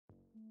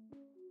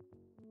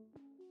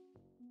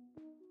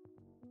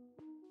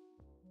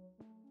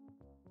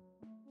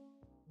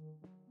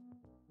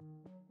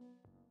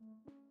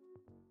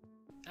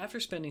After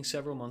spending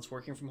several months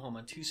working from home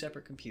on 2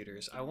 separate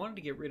computers, I wanted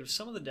to get rid of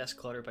some of the desk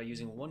clutter by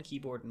using 1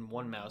 keyboard and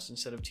 1 mouse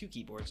instead of 2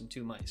 keyboards and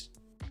 2 mice.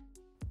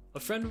 A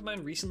friend of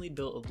mine recently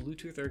built a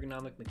Bluetooth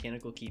ergonomic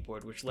mechanical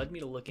keyboard, which led me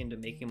to look into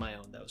making my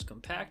own that was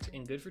compact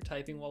and good for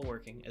typing while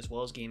working, as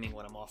well as gaming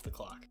when I'm off the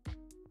clock.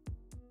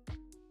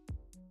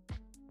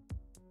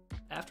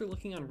 After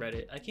looking on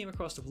Reddit, I came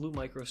across the Blue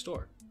Micro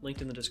store,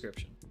 linked in the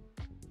description.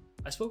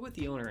 I spoke with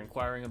the owner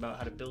inquiring about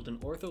how to build an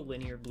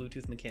Ortholinear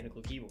Bluetooth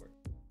mechanical keyboard.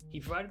 He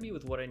provided me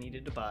with what I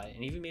needed to buy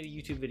and even made a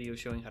YouTube video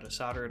showing how to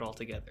solder it all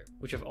together,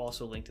 which I've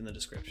also linked in the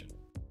description.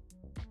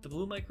 The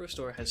Blue Micro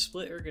store has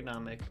split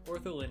ergonomic,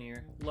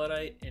 Ortholinear,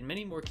 Luddite, and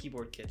many more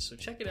keyboard kits, so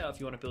check it out if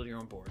you want to build your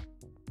own board.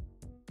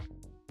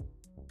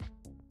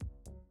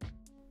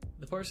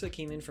 The parts that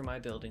came in for my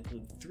build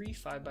include 3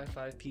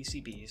 5x5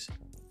 PCBs,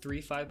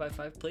 3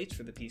 5x5 plates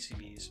for the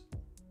PCBs,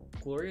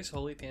 glorious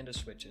Holy Panda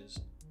switches,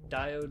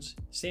 diodes,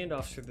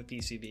 standoffs for the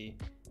PCB,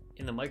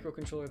 and the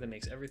microcontroller that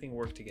makes everything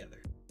work together.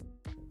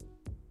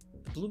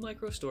 The Blue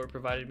Micro store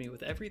provided me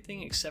with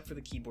everything except for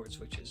the keyboard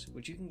switches,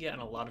 which you can get on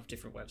a lot of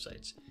different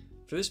websites.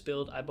 For this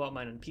build, I bought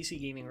mine on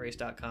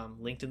PCGamingRace.com,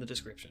 linked in the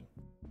description.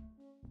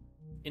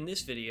 In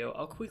this video,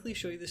 I'll quickly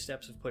show you the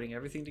steps of putting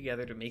everything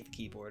together to make the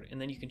keyboard,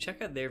 and then you can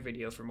check out their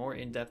video for more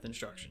in-depth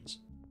instructions.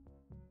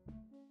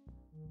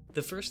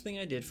 The first thing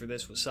I did for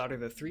this was solder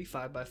the 3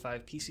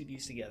 5x5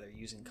 PCBs together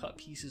using cut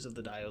pieces of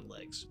the diode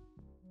legs.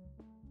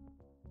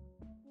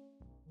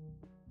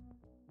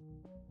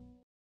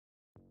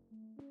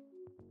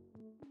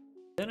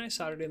 Then I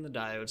soldered in the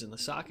diodes and the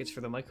sockets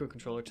for the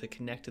microcontroller to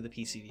connect to the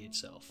PCB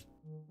itself.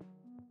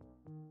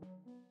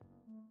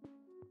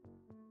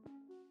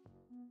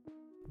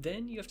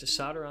 Then you have to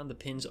solder on the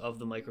pins of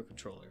the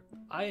microcontroller.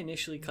 I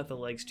initially cut the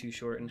legs too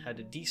short and had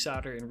to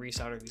desolder and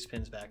resolder these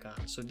pins back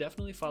on, so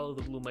definitely follow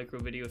the Blue Micro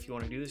video if you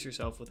want to do this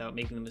yourself without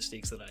making the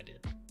mistakes that I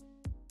did.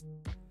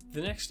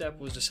 The next step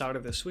was to solder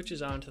the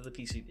switches onto the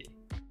PCB.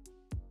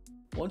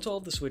 Once all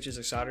of the switches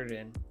are soldered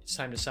in, it's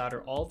time to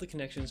solder all of the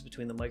connections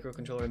between the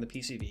microcontroller and the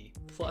PCB,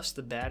 plus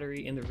the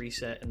battery and the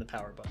reset and the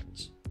power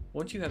buttons.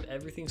 Once you have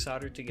everything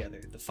soldered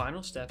together, the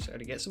final steps are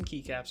to get some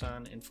keycaps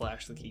on and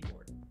flash the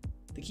keyboard.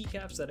 The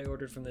keycaps that I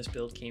ordered from this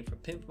build came from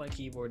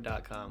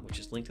pimpmykeyboard.com, which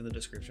is linked in the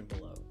description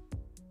below.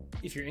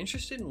 If you're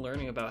interested in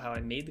learning about how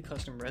I made the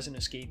custom resin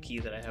escape key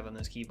that I have on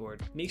this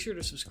keyboard, make sure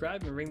to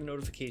subscribe and ring the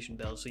notification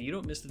bell so you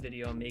don't miss the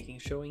video I'm making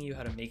showing you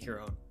how to make your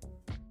own.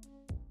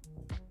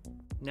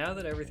 Now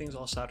that everything's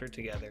all soldered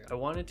together, I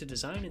wanted to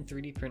design and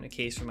 3D print a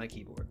case for my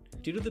keyboard.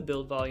 Due to the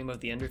build volume of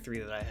the Ender 3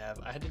 that I have,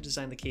 I had to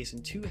design the case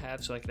in 2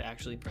 halves so I could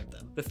actually print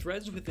them. The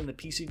threads within the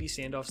PCB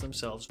standoffs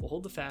themselves will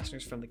hold the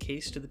fasteners from the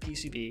case to the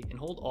PCB and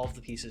hold all of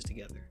the pieces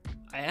together.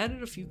 I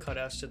added a few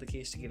cutouts to the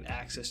case to give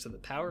access to the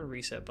power and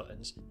reset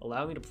buttons,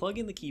 allow me to plug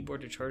in the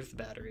keyboard to charge the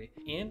battery,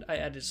 and I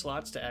added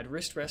slots to add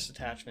wrist rest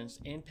attachments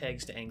and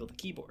pegs to angle the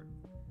keyboard.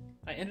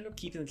 I ended up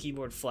keeping the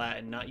keyboard flat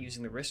and not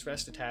using the wrist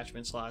rest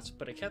attachment slots,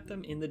 but I kept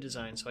them in the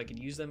design so I could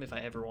use them if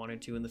I ever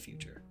wanted to in the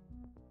future.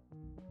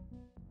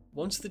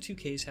 Once the 2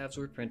 case halves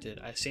were printed,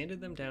 I sanded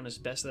them down as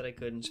best that I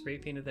could and spray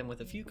painted them with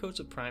a few coats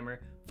of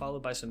primer,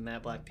 followed by some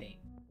matte black paint.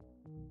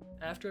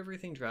 After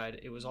everything dried,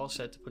 it was all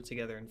set to put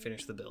together and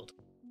finish the build.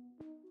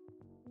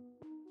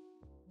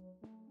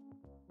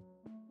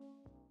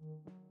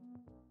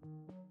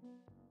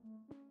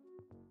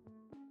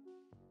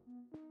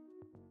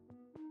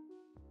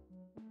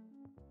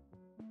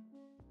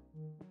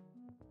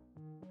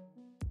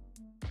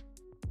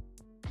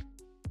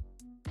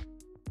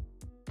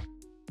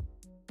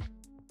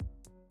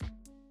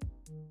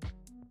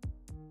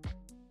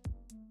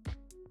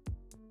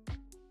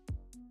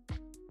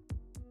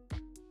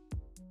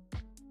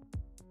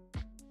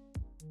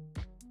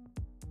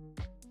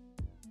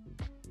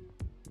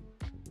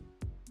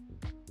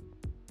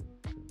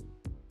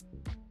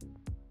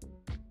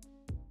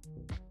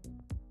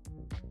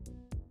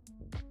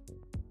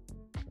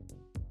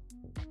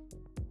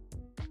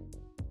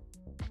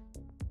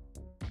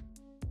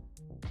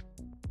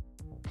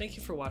 Thank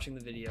you for watching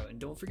the video, and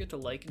don't forget to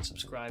like and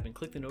subscribe and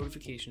click the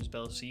notifications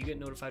bell so you get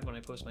notified when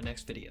I post my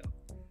next video.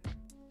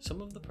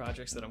 Some of the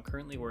projects that I'm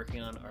currently working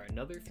on are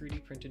another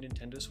 3D printed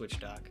Nintendo Switch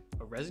dock,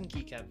 a resin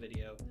keycap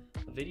video,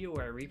 a video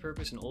where I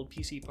repurpose an old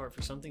PC part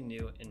for something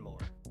new, and more.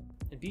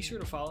 And be sure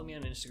to follow me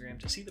on Instagram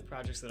to see the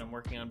projects that I'm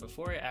working on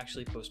before I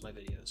actually post my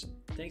videos.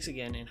 Thanks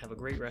again, and have a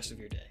great rest of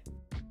your day.